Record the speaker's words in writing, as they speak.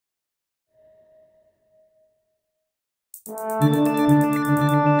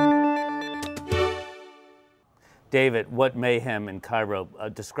David, what mayhem in Cairo?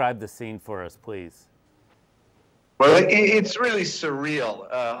 Describe the scene for us, please. Well, it's really surreal.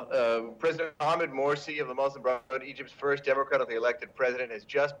 President Mohamed Morsi of the Muslim Brotherhood, Egypt's first democratically elected president, has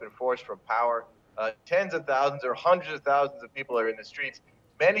just been forced from power. Tens of thousands or hundreds of thousands of people are in the streets.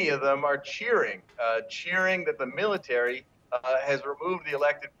 Many of them are cheering that the military has removed the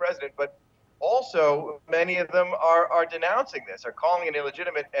elected president. But also, many of them are denouncing this, are calling it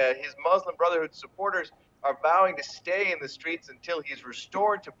illegitimate. His Muslim Brotherhood supporters are vowing to stay in the streets until he's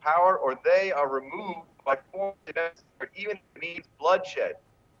restored to power or they are removed by force, even if it means bloodshed.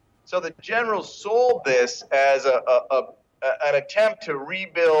 So the generals sold this as an attempt to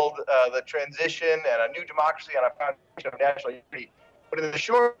rebuild the transition and a new democracy on a foundation of national unity. But in the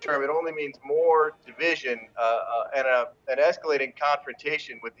short term, it only means more division and an escalating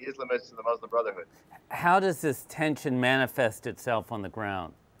confrontation with the Islamists of the Muslim Brotherhood. How does this tension manifest itself on the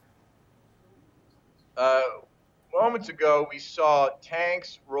ground? Moments ago, we saw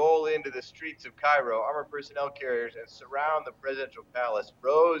tanks roll into the streets of Cairo, armored personnel carriers, and surround the presidential palace.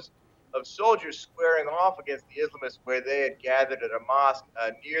 Rows of soldiers squaring off against the Islamists where they had gathered at a mosque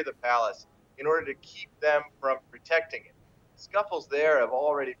near the palace in order to keep them from protecting it. Scuffles there have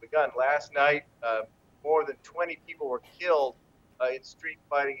already begun. Last night, more than 20 people were killed in street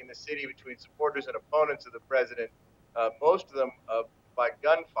fighting in the city between supporters and opponents of the president, most of them by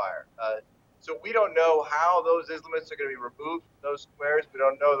gunfire. So we don't know how those Islamists are going to be removed from those squares. We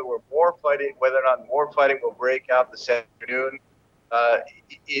don't know that we're more fighting, whether or not more fighting will break out this afternoon.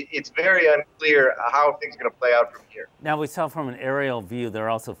 It's very unclear how things are going to play out from here. Now, we saw from an aerial view there are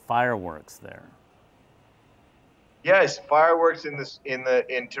also fireworks there. Yes, fireworks in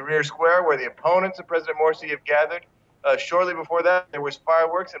Tahrir Square, where the opponents of President Morsi have gathered. Shortly before that, there was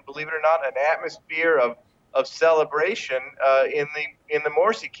fireworks, and believe it or not, an atmosphere of celebration in the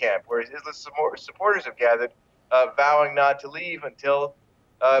Morsi camp, where his Islamist supporters have gathered, vowing not to leave until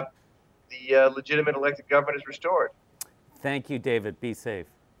the legitimate elected government is restored. Thank you, David. Be safe.